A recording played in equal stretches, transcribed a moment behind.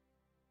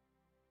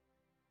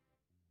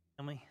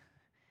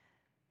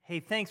Hey,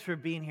 thanks for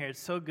being here.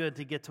 It's so good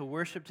to get to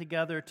worship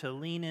together, to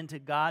lean into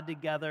God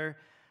together,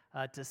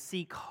 to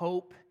seek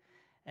hope,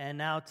 and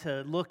now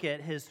to look at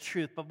His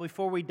truth. But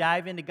before we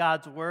dive into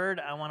God's Word,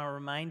 I want to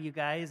remind you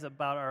guys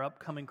about our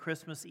upcoming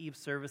Christmas Eve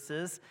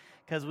services,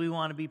 because we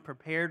want to be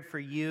prepared for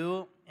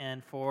you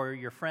and for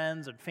your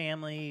friends and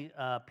family,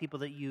 people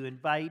that you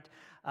invite.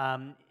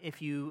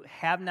 If you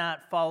have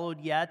not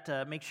followed yet,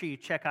 make sure you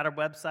check out our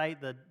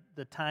website.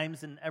 The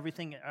times and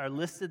everything are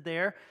listed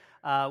there.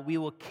 We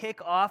will kick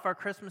off our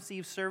Christmas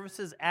Eve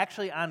services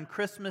actually on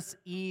Christmas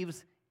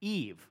Eve's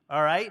Eve,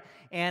 all right?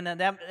 And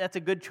that's a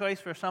good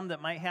choice for some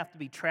that might have to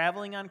be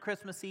traveling on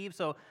Christmas Eve.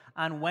 So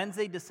on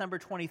Wednesday, December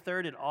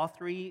 23rd at all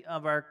three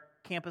of our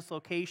campus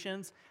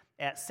locations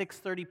at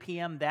 6:30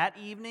 p.m. that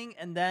evening.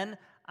 And then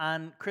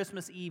on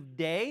Christmas Eve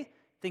day,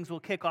 things will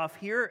kick off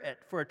here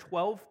for a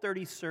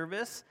 12:30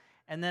 service.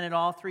 And then at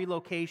all three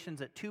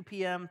locations at 2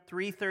 p.m.,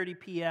 3:30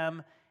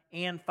 p.m.,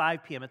 and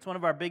 5 p.m. It's one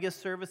of our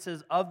biggest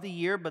services of the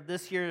year, but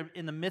this year,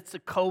 in the midst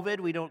of COVID,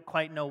 we don't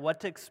quite know what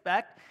to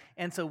expect,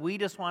 and so we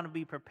just want to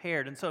be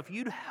prepared. And so if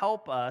you'd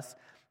help us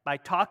by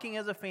talking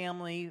as a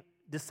family,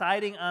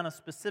 deciding on a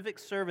specific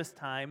service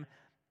time,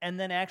 and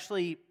then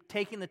actually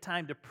taking the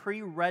time to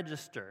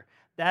pre-register,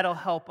 that'll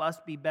help us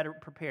be better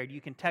prepared.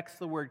 You can text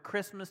the word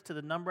Christmas to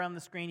the number on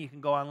the screen. You can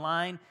go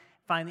online,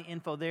 find the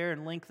info there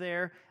and link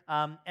there,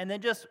 and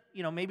then just,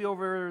 maybe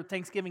over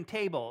Thanksgiving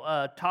table,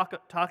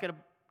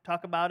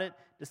 talk about it,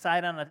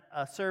 decide on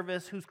a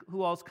service,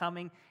 who all's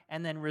coming,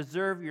 and then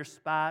reserve your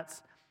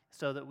spots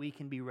so that we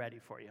can be ready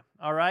for you.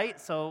 All right?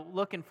 So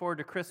looking forward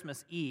to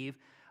Christmas Eve.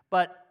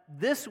 But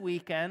this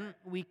weekend,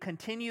 we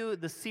continue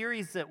the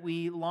series that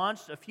we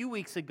launched a few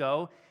weeks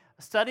ago,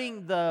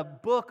 studying the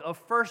book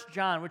of 1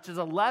 John, which is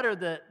a letter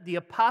that the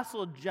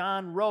Apostle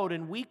John wrote.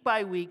 And week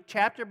by week,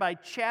 chapter by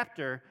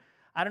chapter,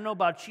 I don't know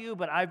about you,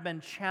 but I've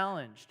been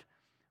challenged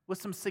with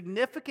some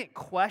significant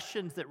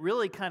questions that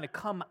really kind of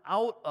come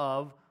out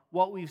of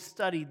what we've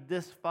studied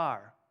this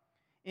far.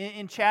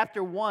 In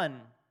chapter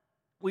 1,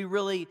 we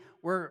really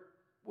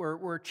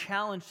were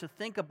challenged to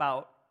think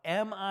about,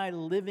 am I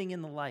living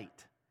in the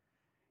light?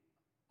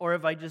 Or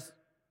have I just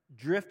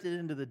drifted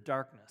into the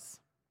darkness?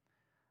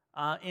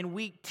 In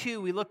week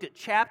 2, we looked at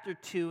chapter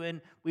 2,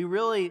 and we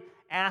really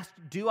asked,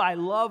 do I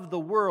love the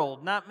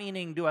world? Not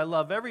meaning do I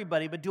love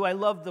everybody, but do I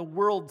love the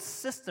world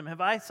system?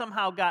 Have I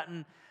somehow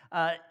gotten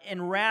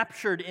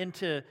enraptured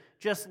into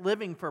just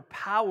living for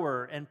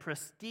power and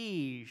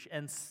prestige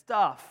and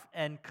stuff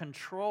and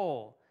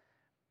control?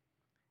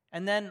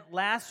 And then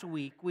last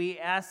week, we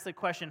asked the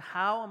question,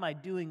 how am I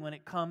doing when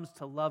it comes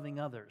to loving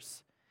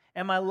others?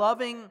 Am I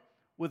loving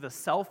with a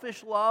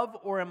selfish love,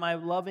 or am I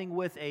loving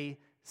with a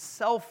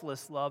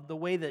selfless love, the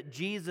way that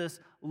Jesus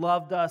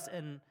loved us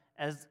and,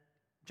 as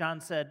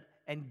John said,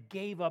 and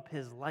gave up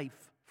his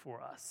life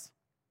for us?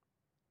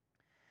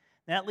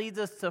 That leads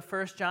us to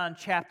 1 John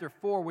chapter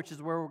 4, which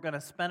is where we're going to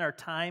spend our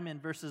time in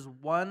verses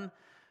 1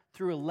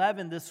 through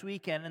 11 this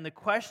weekend. And the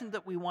question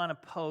that we want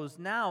to pose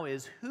now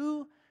is,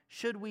 who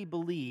should we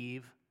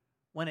believe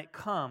when it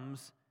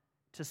comes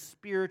to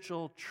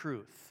spiritual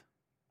truth?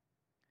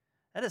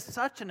 That is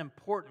such an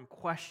important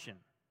question.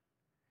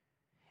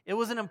 It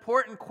was an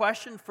important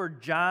question for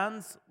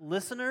John's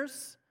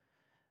listeners,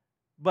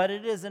 but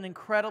it is an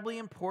incredibly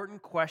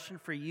important question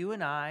for you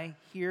and I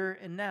here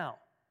and now.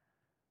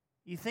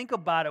 You think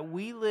about it,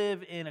 we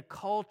live in a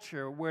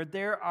culture where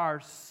there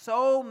are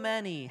so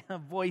many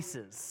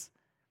voices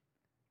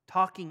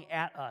talking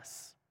at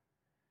us.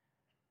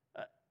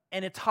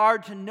 And it's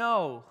hard to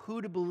know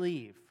who to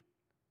believe,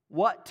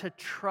 what to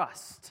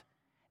trust.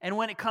 And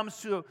when it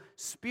comes to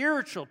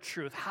spiritual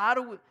truth, how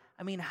do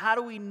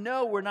we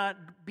know we're not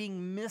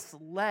being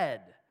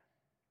misled?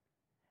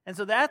 And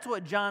so that's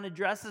what John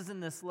addresses in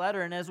this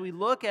letter. And as we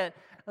look at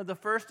the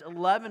first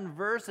 11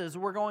 verses,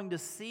 we're going to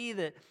see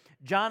that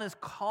John is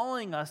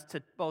calling us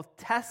to both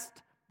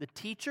test the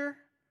teacher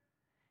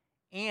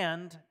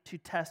and to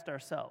test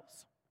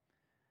ourselves.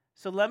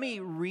 So let me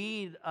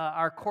read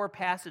our core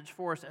passage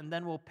for us, and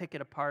then we'll pick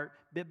it apart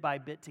bit by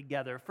bit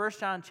together. 1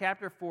 John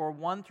chapter 4,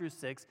 1 through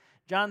 6,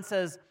 John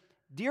says,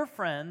 "Dear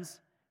friends,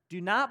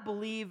 do not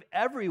believe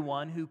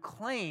everyone who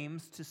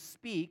claims to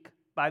speak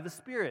by the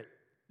Spirit.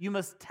 You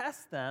must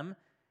test them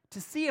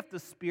to see if the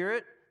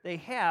Spirit they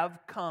have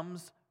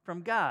comes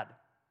from God."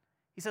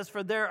 He says,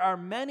 "For there are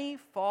many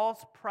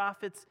false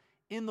prophets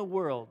in the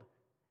world.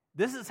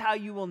 This is how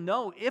you will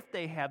know if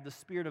they have the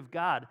Spirit of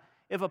God.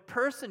 If a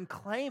person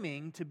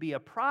claiming to be a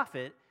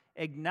prophet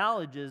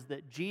acknowledges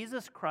that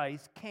Jesus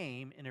Christ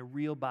came in a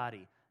real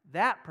body,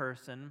 that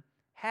person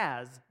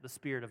has the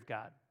Spirit of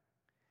God.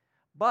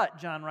 But,"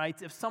 John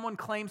writes, "if someone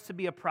claims to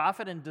be a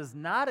prophet and does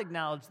not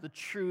acknowledge the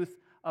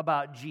truth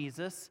about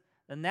Jesus,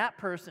 then that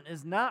person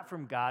is not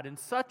from God, and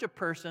such a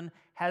person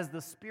has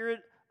the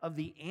spirit of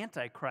the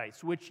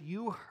Antichrist, which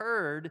you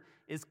heard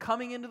is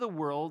coming into the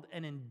world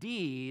and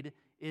indeed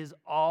is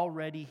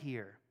already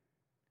here.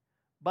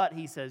 But,"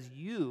 he says,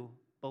 "you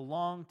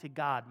belong to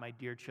God, my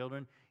dear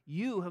children.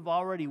 You have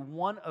already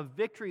won a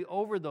victory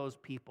over those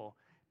people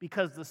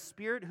because the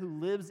Spirit who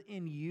lives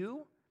in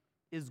you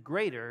is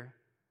greater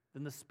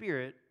than the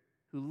spirit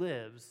who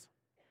lives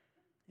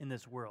in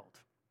this world.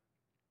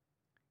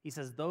 He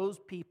says those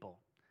people,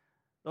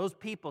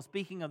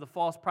 speaking of the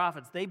false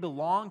prophets, they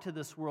belong to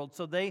this world,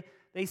 so they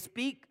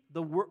speak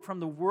from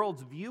the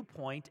world's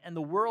viewpoint, and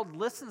the world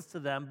listens to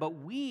them, but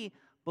we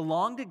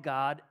belong to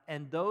God,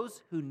 and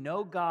those who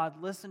know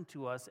God listen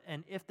to us,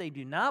 and if they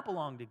do not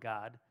belong to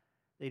God,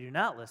 they do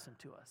not listen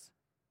to us.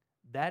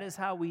 That is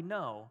how we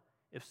know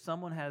if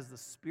someone has the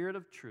spirit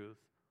of truth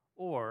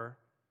or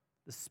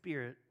the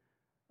spirit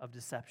of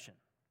deception.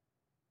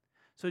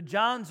 So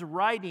John's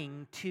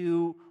writing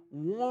to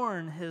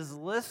warn his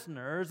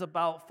listeners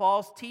about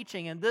false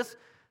teaching, and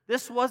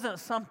this wasn't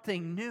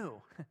something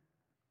new.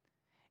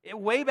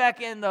 Way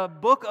back in the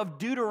book of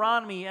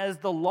Deuteronomy, as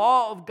the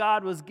law of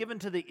God was given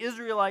to the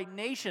Israelite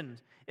nation,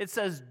 it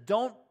says,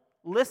 don't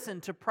listen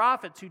to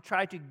prophets who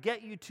try to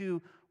get you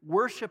to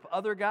worship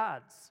other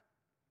gods.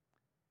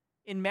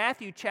 In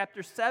Matthew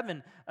chapter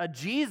 7,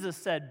 Jesus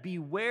said,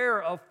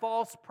 beware of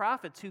false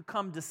prophets who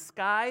come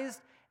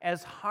disguised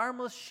as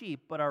harmless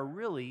sheep, but are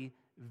really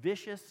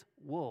vicious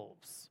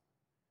wolves.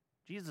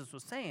 Jesus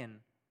was saying,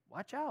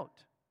 watch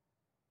out.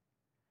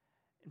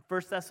 In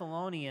 1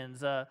 Thessalonians,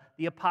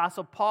 the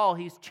Apostle Paul,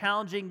 he's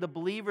challenging the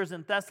believers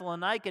in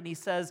Thessalonica, and he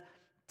says,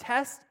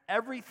 test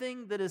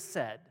everything that is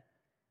said,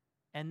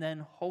 and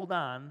then hold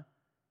on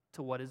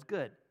to what is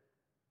good.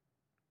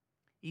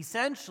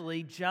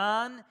 Essentially,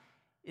 John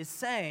is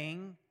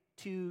saying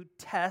to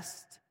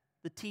test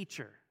the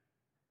teacher.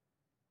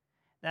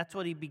 That's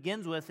what he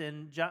begins with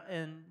in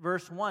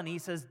verse 1. He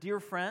says, dear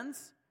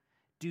friends,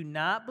 do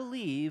not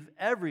believe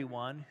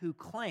everyone who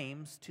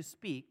claims to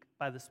speak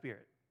by the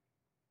Spirit.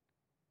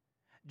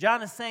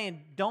 John is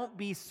saying, don't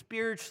be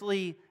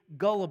spiritually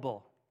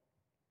gullible.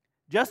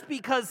 Just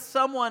because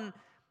someone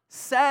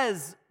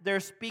says they're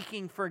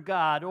speaking for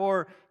God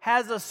or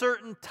has a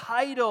certain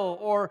title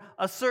or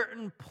a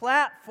certain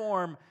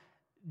platform,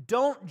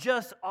 don't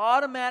just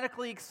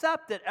automatically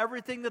accept that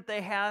everything that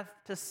they have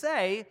to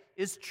say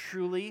is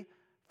truly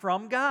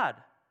from God.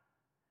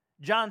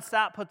 John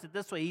Stott puts it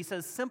this way. He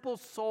says, simple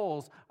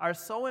souls are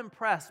so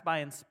impressed by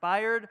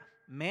inspired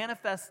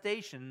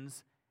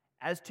manifestations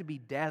as to be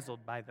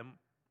dazzled by them.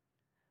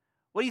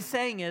 What he's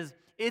saying is,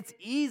 it's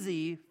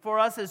easy for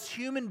us as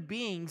human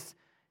beings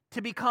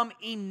to become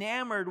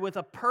enamored with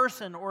a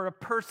person or a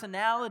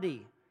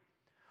personality.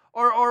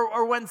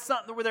 Or when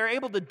they're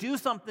able to do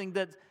something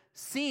that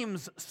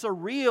seems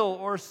surreal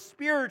or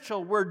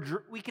spiritual,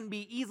 we can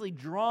be easily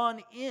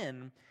drawn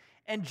in.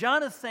 And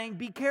John is saying,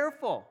 be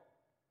careful.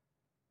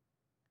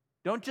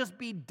 Don't just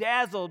be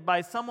dazzled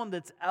by someone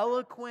that's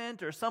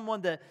eloquent or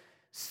someone that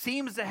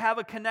seems to have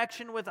a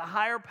connection with a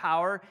higher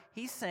power.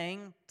 He's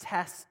saying,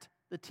 test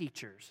the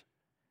teachers.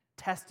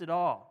 Test it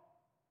all.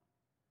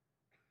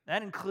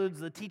 That includes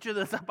the teacher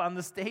that's up on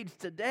the stage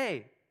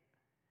today.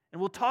 And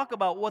we'll talk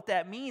about what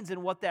that means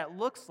and what that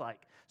looks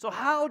like. So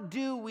how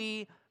do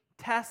we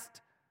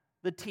test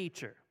the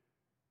teacher?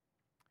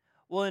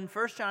 Well, in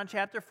 1 John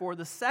chapter 4,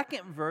 the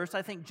second verse,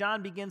 I think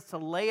John begins to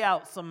lay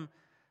out some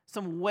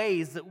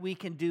ways that we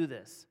can do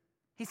this.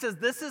 He says,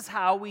 this is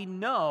how we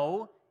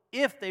know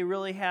if they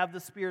really have the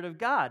Spirit of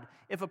God.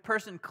 If a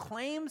person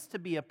claims to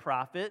be a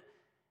prophet,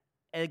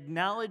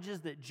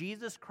 acknowledges that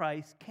Jesus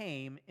Christ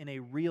came in a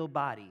real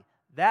body,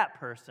 that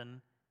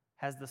person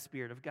has the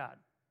Spirit of God.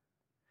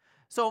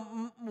 So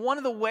one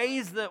of the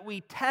ways that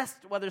we test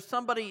whether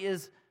somebody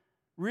is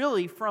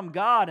really from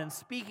God and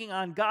speaking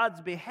on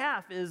God's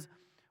behalf is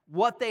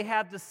what they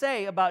have to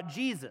say about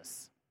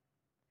Jesus.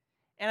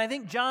 And I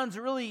think John's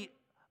really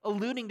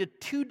alluding to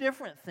two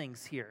different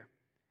things here.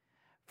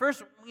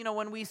 First,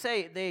 when we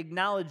say they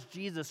acknowledge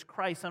Jesus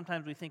Christ,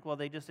 sometimes we think, well,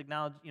 they just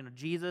acknowledge,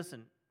 Jesus,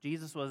 and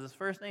Jesus was his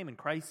first name and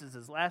Christ is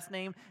his last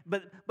name.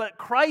 But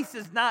Christ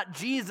is not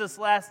Jesus'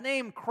 last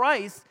name.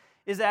 Christ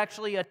is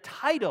actually a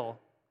title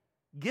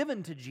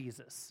given to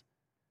Jesus.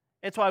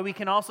 It's why we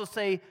can also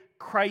say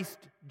Christ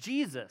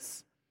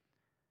Jesus.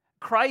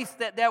 Christ,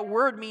 that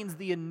word means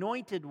the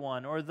anointed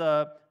one or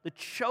the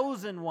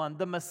chosen one,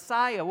 the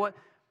Messiah.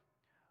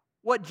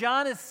 What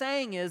John is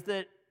saying is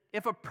that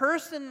if a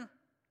person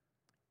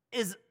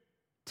is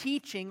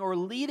teaching or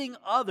leading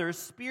others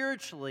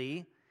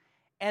spiritually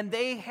and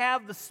they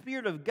have the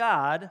Spirit of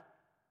God,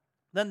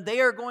 then they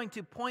are going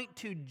to point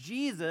to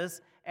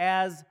Jesus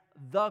as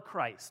the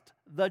Christ,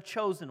 the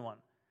chosen one,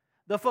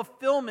 the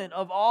fulfillment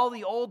of all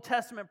the Old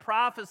Testament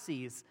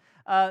prophecies.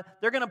 They're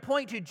going to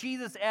point to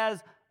Jesus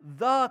as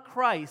the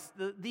Christ,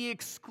 the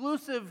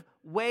exclusive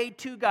way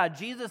to God.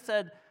 Jesus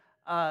said,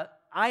 I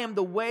am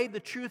the way, the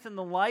truth, and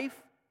the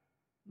life.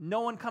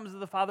 No one comes to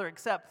the Father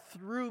except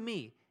through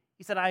me.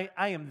 He said, I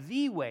am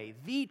the way,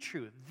 the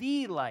truth,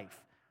 the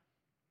life.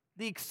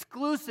 The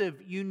exclusive,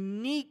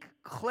 unique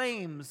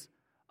claims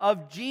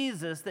of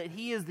Jesus that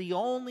he is the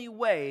only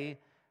way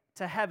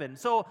to heaven.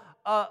 So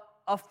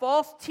a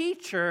false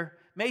teacher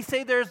may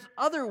say there's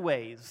other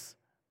ways,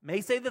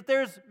 may say that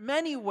there's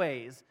many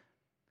ways,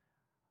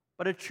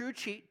 but a true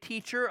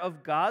teacher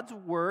of God's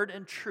word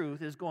and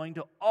truth is going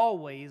to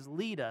always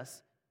lead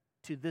us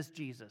to this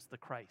Jesus, the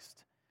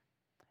Christ.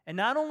 And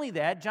not only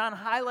that, John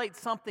highlights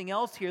something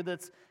else here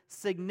that's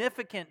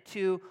significant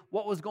to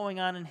what was going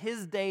on in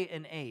his day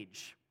and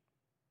age.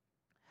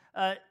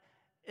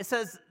 It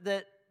says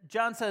that,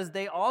 John says,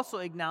 they also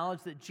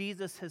acknowledge that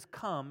Jesus has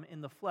come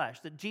in the flesh,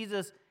 that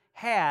Jesus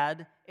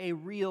had a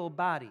real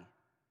body.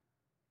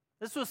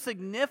 This was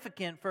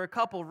significant for a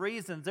couple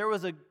reasons. There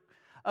was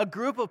a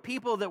group of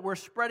people that were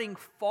spreading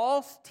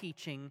false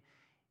teaching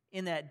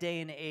in that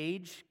day and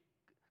age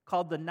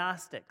called the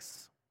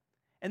Gnostics.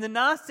 And the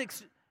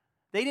Gnostics,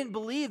 they didn't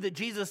believe that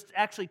Jesus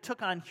actually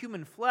took on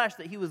human flesh,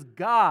 that he was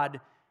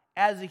God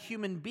as a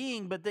human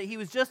being, but that he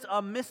was just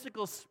a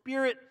mystical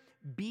spirit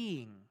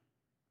being.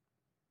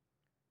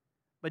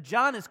 But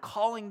John is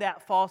calling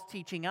that false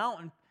teaching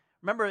out. And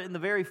remember, in the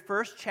very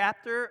first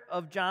chapter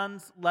of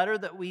John's letter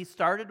that we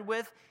started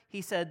with,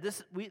 he said,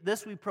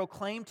 this we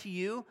proclaim to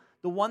you,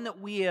 the one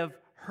that we have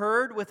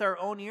heard with our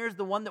own ears,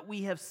 the one that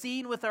we have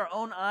seen with our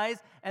own eyes,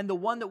 and the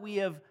one that we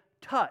have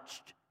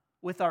touched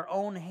with our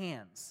own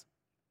hands.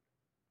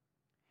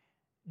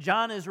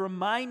 John is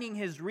reminding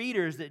his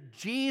readers that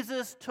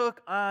Jesus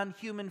took on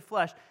human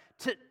flesh.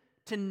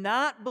 To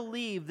not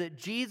believe that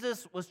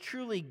Jesus was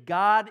truly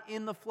God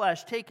in the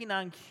flesh, taking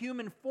on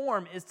human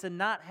form, is to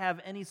not have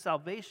any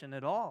salvation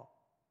at all.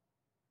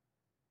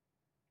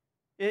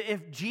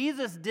 If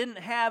Jesus didn't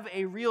have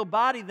a real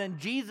body, then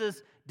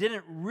Jesus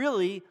didn't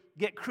really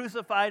get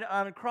crucified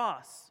on a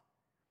cross.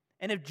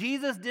 And if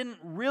Jesus didn't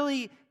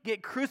really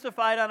get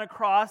crucified on a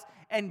cross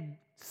and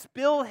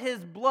spill his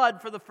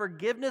blood for the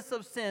forgiveness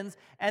of sins,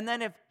 and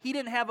then if he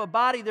didn't have a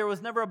body, there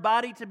was never a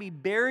body to be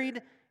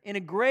buried in a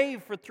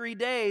grave for 3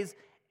 days,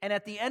 and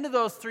at the end of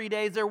those 3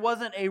 days, there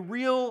wasn't a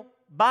real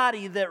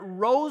body that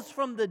rose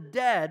from the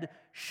dead,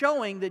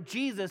 showing that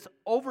Jesus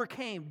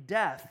overcame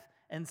death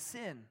and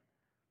sin.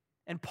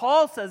 And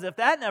Paul says if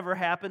that never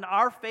happened,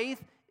 our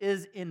faith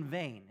is in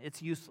vain.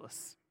 It's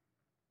useless.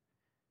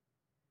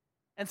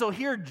 And so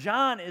here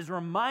John is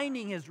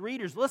reminding his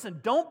readers, listen,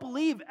 don't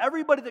believe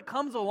everybody that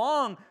comes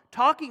along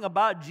talking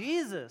about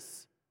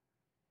Jesus.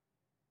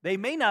 They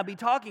may not be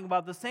talking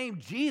about the same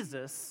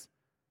Jesus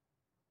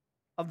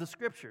of the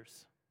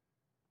Scriptures.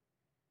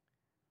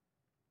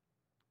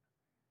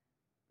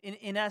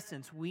 In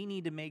essence, we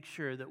need to make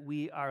sure that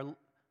we are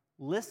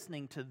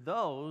listening to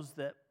those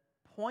that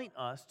point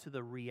us to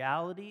the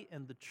reality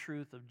and the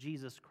truth of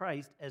Jesus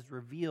Christ as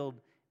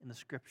revealed in the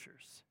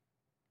Scriptures.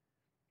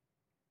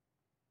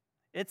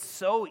 It's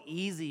so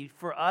easy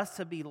for us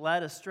to be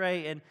led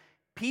astray, and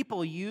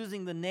people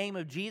using the name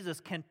of Jesus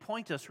can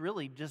point us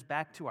really just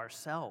back to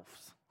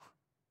ourselves.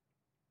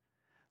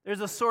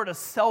 There's a sort of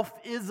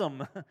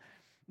self-ism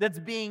that's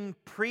being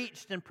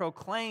preached and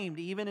proclaimed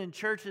even in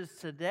churches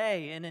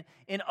today and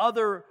in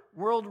other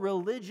world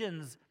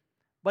religions,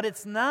 but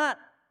it's not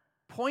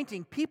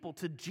pointing people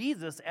to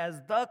Jesus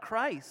as the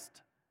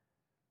Christ.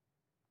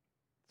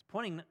 It's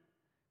pointing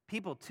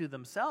people to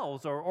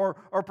themselves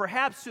or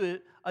perhaps to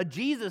a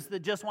Jesus that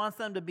just wants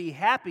them to be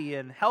happy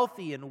and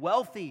healthy and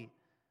wealthy.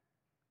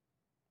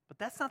 But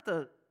that's not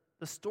the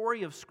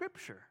story of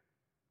Scripture.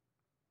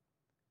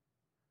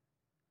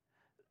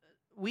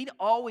 We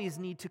always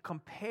need to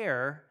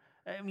compare.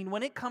 I mean,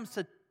 when it comes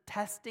to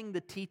testing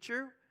the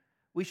teacher,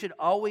 we should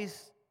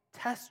always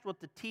test what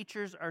the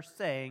teachers are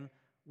saying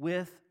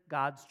with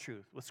God's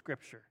truth, with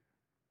Scripture.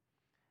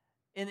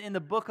 In the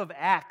book of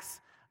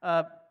Acts,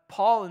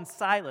 Paul and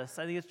Silas,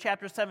 I think it's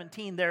chapter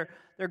 17, they're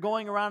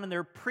going around and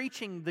they're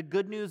preaching the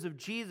good news of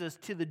Jesus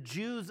to the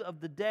Jews of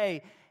the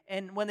day.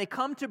 And when they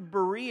come to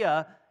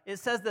Berea, it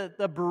says that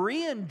the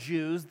Berean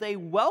Jews, they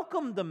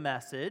welcomed the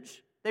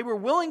message. They were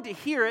willing to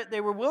hear it. They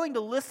were willing to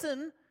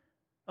listen,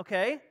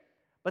 okay?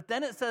 But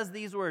then it says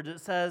these words. It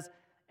says,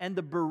 and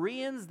the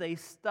Bereans, they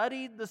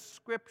studied the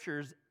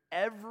Scriptures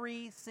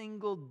every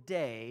single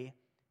day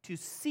to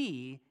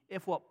see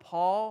if what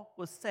Paul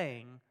was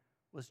saying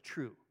was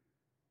true.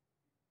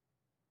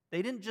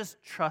 They didn't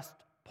just trust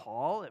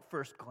Paul at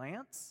first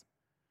glance.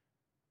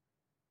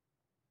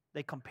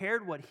 They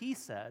compared what he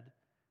said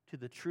to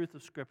the truth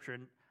of Scripture.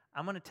 And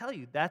I'm going to tell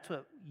you, that's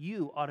what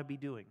you ought to be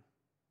doing.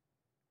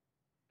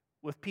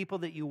 With people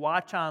that you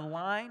watch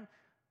online,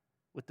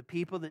 with the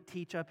people that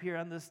teach up here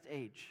on this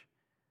stage.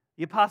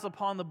 The Apostle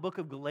Paul in the book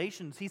of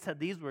Galatians, he said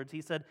these words.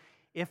 He said,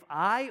 if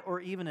I or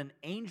even an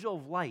angel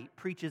of light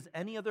preaches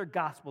any other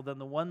gospel than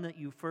the one that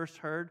you first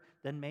heard,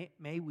 then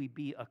may we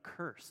be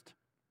accursed.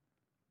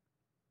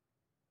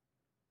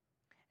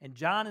 And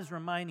John is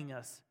reminding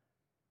us,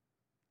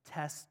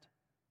 test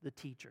the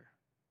teacher.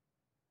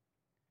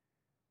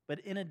 But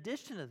in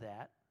addition to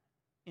that,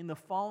 in the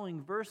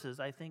following verses,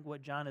 I think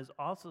what John is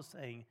also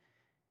saying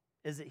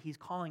is that he's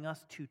calling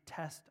us to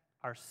test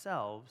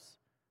ourselves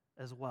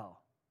as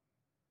well.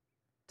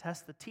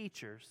 Test the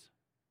teachers,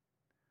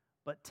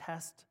 but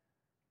test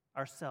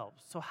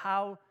ourselves. So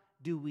how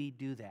do we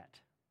do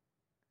that?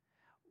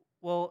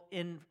 Well,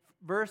 in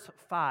verse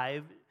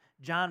 5,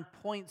 John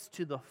points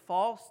to the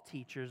false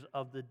teachers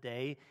of the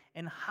day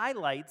and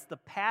highlights the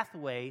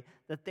pathway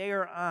that they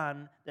are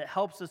on that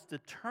helps us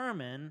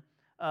determine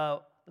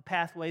the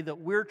pathway that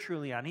we're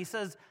truly on. He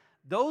says,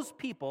 those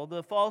people,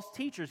 the false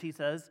teachers, he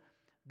says,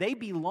 they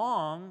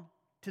belong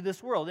to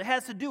this world. It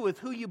has to do with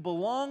who you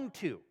belong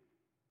to.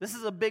 This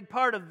is a big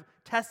part of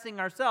testing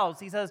ourselves.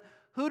 He says,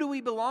 who do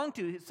we belong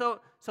to? So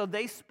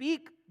they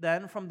speak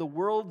then from the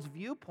world's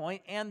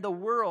viewpoint, and the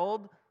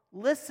world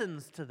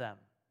listens to them.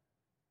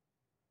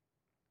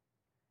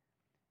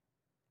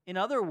 In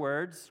other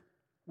words,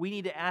 we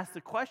need to ask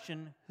the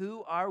question,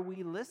 who are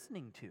we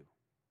listening to?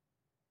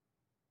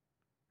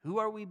 Who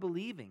are we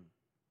believing?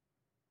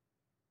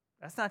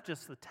 That's not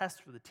just the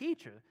test for the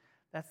teacher,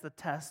 that's the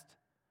test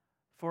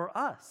for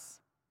us.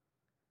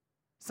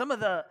 Some of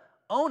the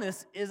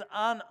onus is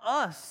on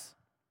us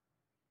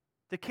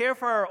to care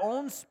for our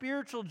own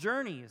spiritual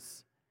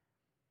journeys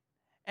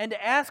and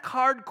to ask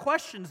hard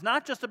questions,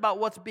 not just about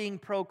what's being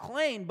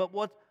proclaimed,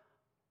 but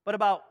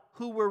about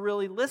who we're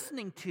really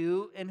listening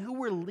to and who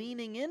we're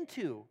leaning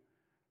into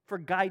for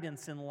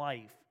guidance in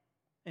life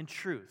and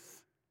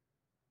truth.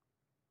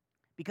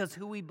 Because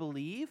who we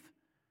believe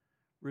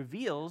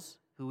reveals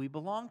who we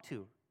belong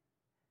to.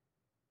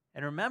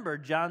 And remember,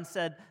 John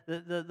said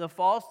the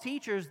false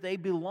teachers, they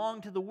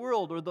belong to the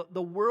world or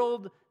the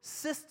world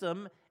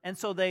system, and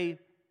so they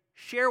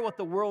share what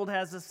the world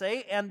has to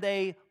say, and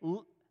the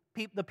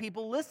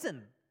people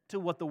listen to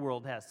what the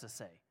world has to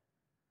say.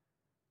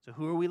 So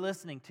who are we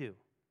listening to?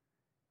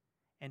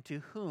 And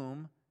to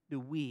whom do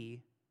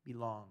we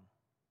belong?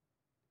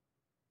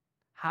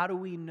 How do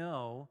we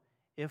know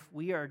if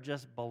we are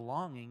just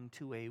belonging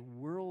to a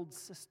world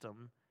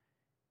system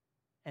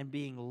and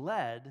being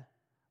led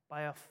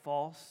by a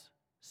false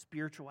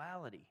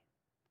spirituality?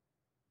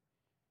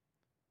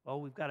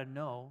 Well, we've got to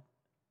know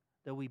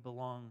that we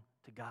belong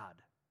to God.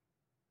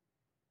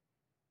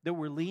 That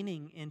we're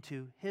leaning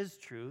into His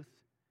truth,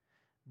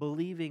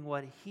 believing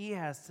what He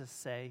has to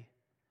say,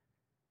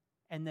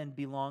 and then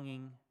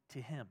belonging to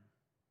Him.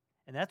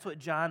 And that's what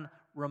John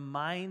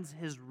reminds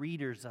his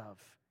readers of.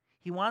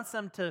 He wants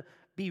them to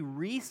be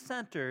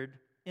recentered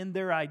in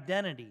their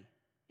identity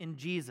in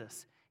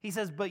Jesus. He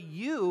says, but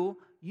you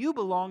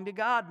belong to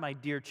God, my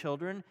dear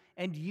children,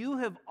 and you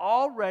have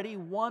already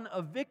won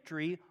a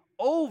victory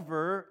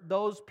over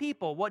those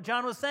people. What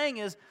John was saying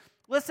is,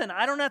 listen,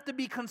 I don't have to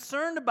be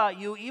concerned about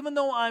you, even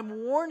though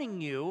I'm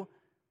warning you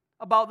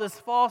about this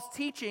false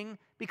teaching,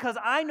 because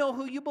I know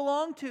who you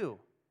belong to,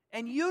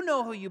 and you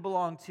know who you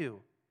belong to,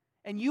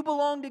 and you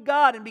belong to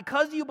God, and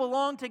because you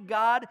belong to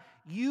God,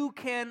 you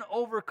can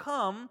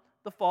overcome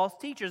the false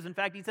teachers. In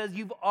fact, he says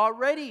you've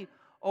already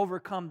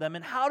overcome them.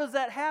 And how does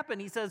that happen?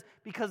 He says,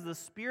 because the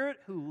Spirit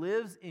who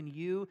lives in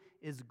you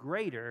is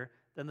greater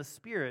than the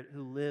spirit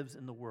who lives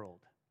in the world.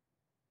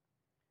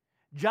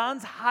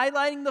 John's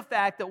highlighting the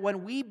fact that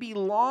when we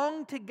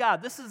belong to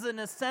God, this is an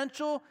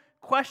essential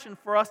question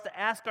for us to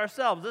ask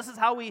ourselves. This is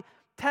how we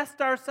test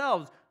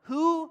ourselves.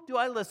 Who do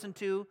I listen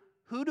to?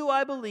 Who do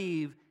I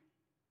believe?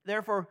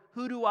 Therefore,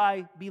 who do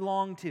I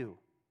belong to?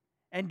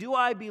 And do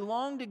I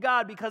belong to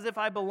God? Because if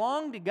I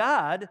belong to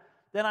God,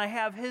 then I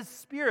have His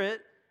Spirit,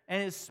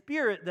 and His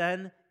Spirit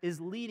then is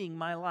leading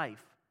my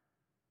life.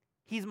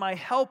 He's my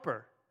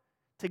helper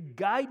to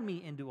guide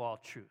me into all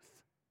truth.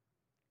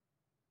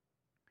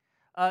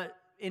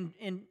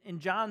 In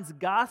John's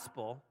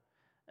Gospel,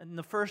 in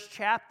the first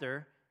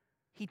chapter,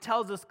 he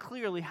tells us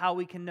clearly how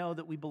we can know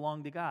that we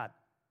belong to God.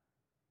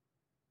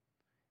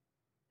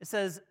 It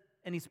says,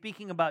 and he's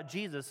speaking about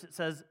Jesus, it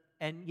says,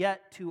 and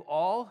yet to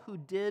all who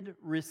did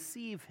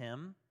receive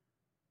Him,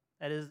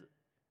 that is,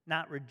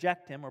 not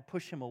reject Him or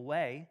push Him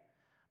away,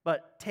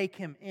 but take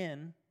Him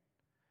in,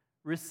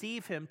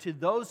 receive Him, to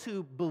those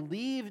who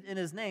believed in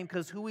His name,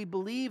 because who we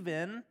believe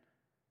in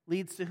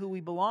leads to who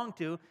we belong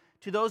to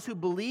those who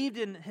believed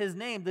in His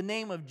name, the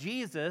name of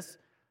Jesus,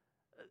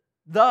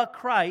 the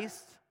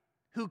Christ,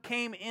 who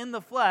came in the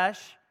flesh,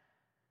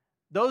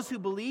 those who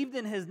believed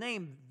in His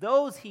name,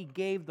 those He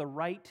gave the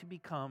right to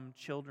become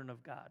children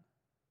of God.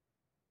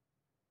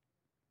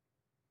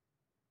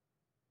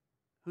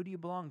 Who do you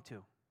belong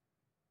to?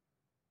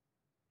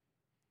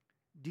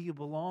 Do you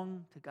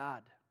belong to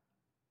God?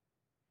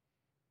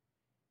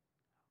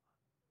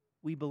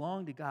 We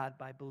belong to God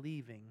by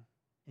believing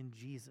in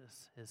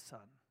Jesus, His Son,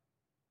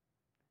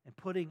 and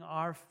putting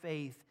our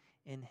faith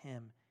in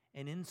Him.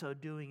 And in so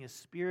doing, His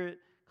Spirit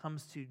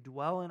comes to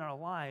dwell in our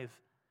life,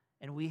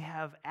 and we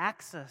have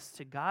access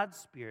to God's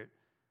Spirit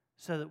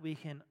so that we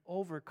can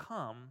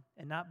overcome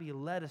and not be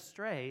led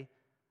astray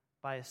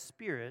by a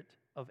spirit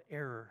of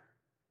error.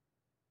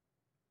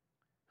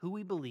 Who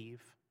we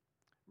believe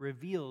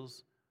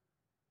reveals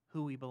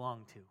who we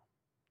belong to.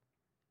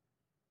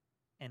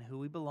 And who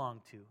we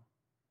belong to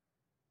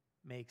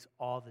makes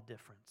all the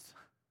difference.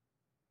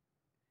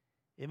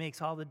 It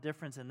makes all the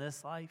difference in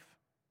this life,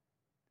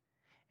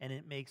 and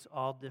it makes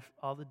all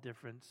the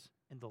difference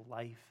in the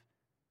life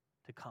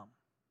to come.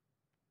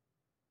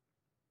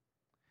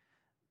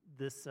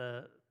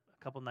 A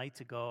couple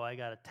nights ago, I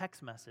got a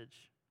text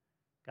message.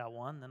 Got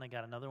one, then I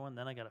got another one,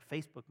 then I got a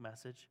Facebook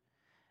message.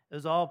 It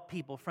was all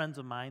people, friends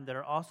of mine, that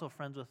are also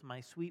friends with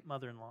my sweet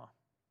mother-in-law.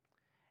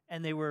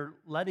 And they were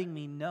letting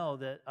me know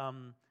that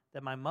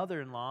my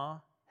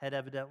mother-in-law had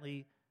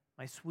evidently,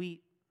 my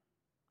sweet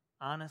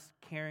honest,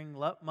 caring,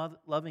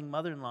 loving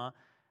mother-in-law,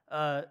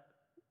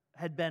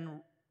 had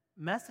been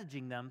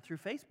messaging them through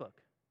Facebook.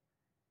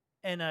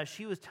 And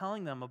she was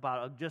telling them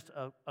about just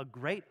a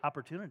great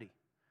opportunity.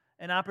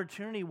 An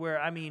opportunity where,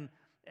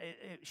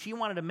 she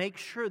wanted to make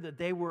sure that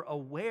they were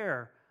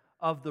aware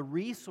of the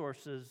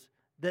resources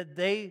that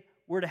they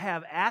were to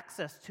have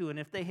access to, and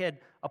if they had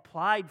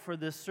applied for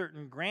this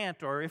certain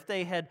grant, or if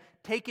they had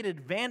taken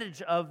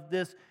advantage of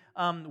this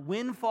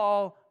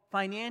windfall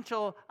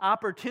financial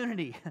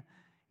opportunity.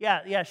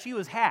 Yeah, she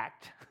was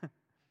hacked.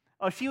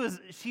 Oh, she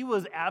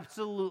was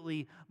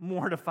absolutely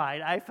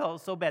mortified. I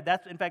felt so bad.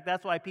 In fact,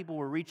 that's why people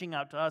were reaching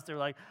out to us. They're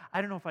like,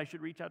 I don't know if I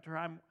should reach out to her.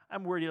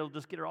 I'm worried it'll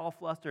just get her all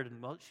flustered.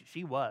 And well,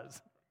 she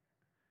was.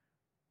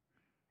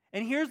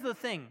 And here's the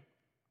thing.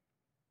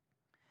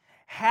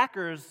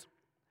 Hackers,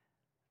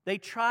 they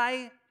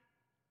try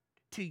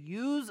to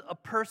use a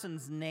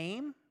person's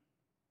name,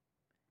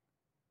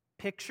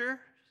 picture,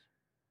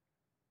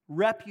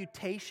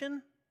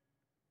 reputation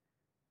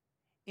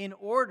in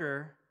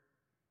order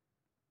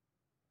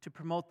to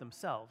promote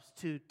themselves,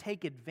 to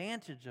take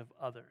advantage of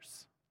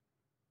others.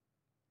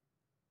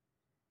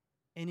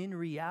 And in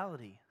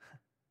reality,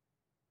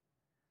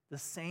 the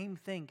same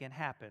thing can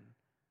happen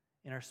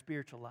in our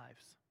spiritual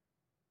lives.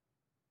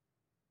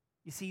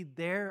 You see,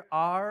 there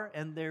are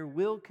and there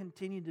will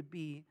continue to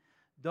be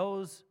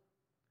those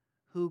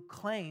who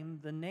claim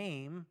the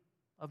name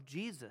of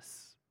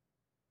Jesus,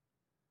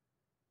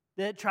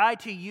 that try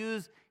to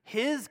use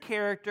his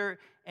character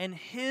and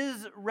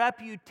his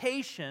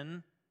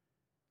reputation,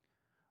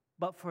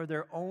 but for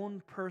their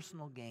own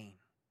personal gain,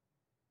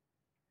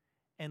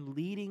 and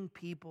leading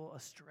people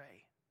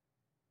astray.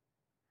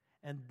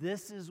 And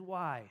this is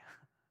why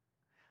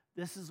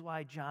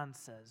John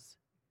says,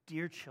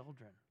 dear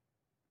children,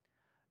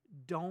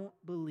 don't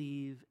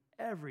believe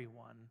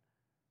everyone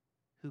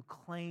who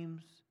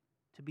claims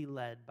to be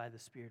led by the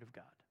Spirit of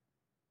God.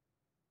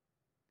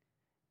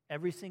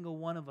 Every single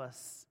one of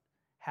us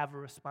have a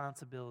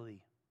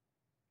responsibility.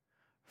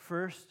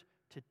 First,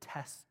 to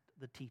test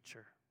the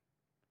teacher.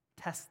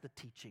 Test the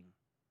teaching.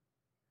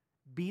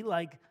 Be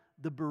like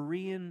the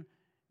Berean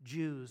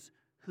Jews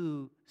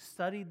who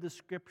studied the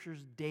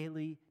Scriptures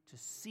daily to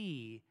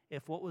see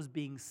if what was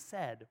being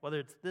said, whether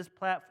it's this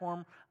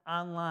platform,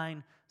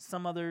 online,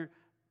 some other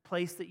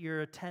place that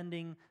you're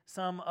attending,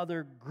 some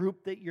other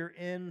group that you're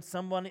in,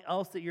 someone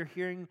else that you're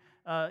hearing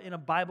in a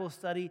Bible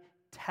study,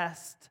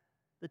 test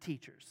the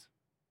teachers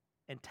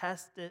and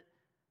test it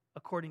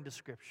according to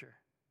Scripture.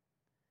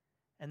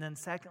 And then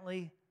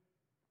secondly,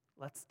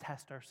 let's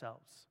test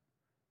ourselves.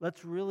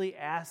 Let's really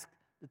ask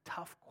the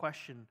tough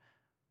question,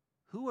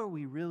 who are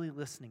we really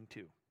listening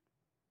to?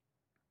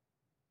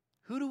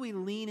 Who do we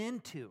lean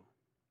into?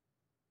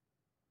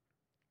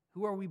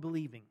 Who are we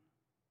believing?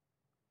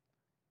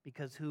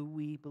 Because who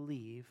we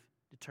believe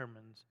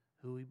determines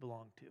who we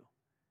belong to.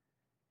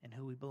 And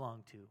who we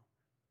belong to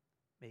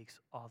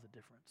makes all the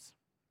difference.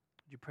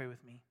 Would you pray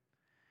with me?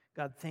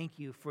 God, thank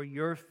you for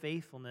your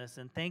faithfulness,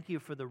 and thank you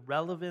for the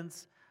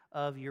relevance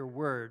of your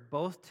word,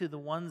 both to the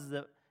ones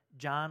that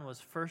John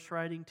was first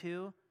writing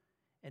to,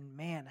 and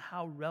man,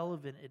 how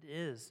relevant it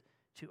is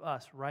to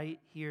us right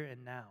here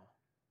and now.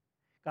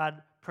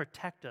 God,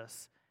 protect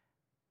us.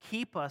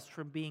 Keep us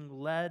from being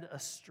led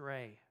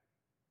astray.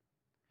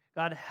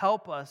 God,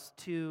 help us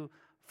to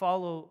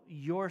follow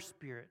your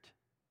Spirit.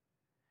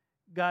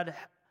 God,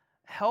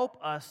 help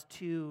us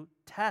to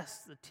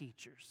test the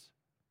teachers.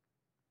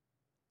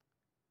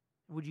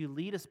 Would you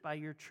lead us by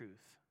your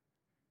truth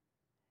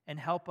and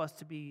help us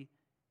to be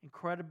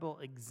incredible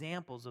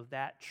examples of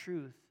that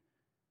truth,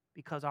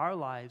 because our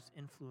lives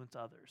influence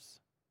others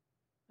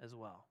as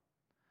well.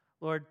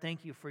 Lord,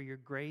 thank you for your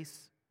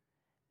grace.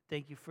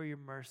 Thank you for your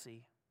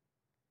mercy.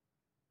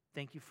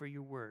 Thank you for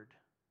your word.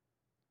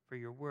 For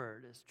your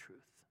word is truth.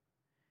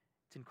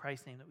 It's in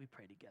Christ's name that we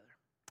pray together.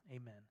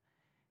 Amen.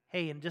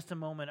 Hey, in just a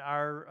moment,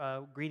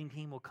 our greeting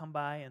team will come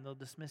by and they'll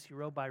dismiss you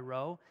row by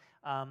row.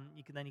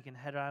 You can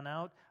head on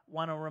out.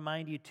 Want to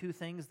remind you two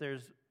things.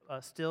 There's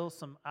still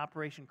some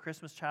Operation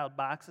Christmas Child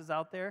boxes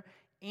out there.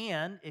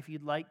 And if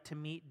you'd like to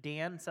meet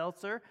Dan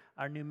Seltzer,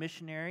 our new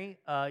missionary,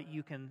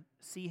 you can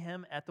see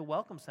him at the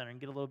Welcome Center and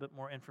get a little bit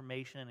more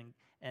information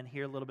and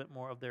hear a little bit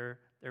more of their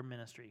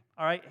ministry.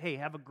 All right, hey,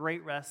 have a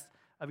great rest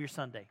of your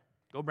Sunday.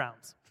 Go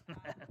Browns.